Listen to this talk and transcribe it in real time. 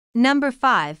Number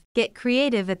 5. Get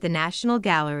creative at the National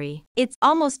Gallery. It's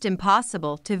almost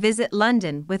impossible to visit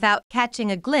London without catching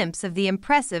a glimpse of the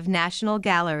impressive National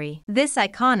Gallery. This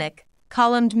iconic,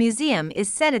 columned museum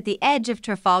is set at the edge of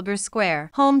Trafalgar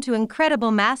Square, home to incredible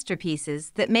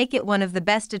masterpieces that make it one of the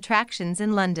best attractions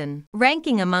in London.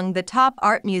 Ranking among the top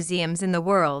art museums in the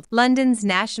world, London's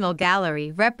National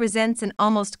Gallery represents an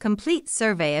almost complete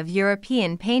survey of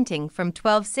European painting from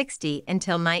 1260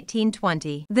 until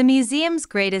 1920. The museum's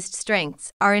greatest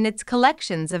strengths are in its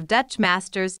collections of Dutch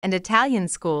masters and Italian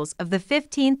schools of the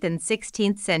 15th and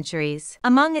 16th centuries.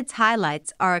 Among its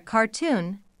highlights are a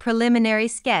cartoon, preliminary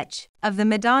sketch of the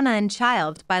Madonna and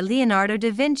Child by Leonardo da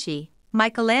Vinci,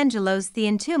 Michelangelo's The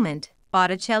Entombment,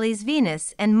 Botticelli's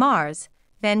Venus and Mars,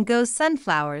 Van Gogh's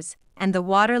Sunflowers, and the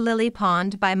Water Lily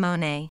Pond by Monet.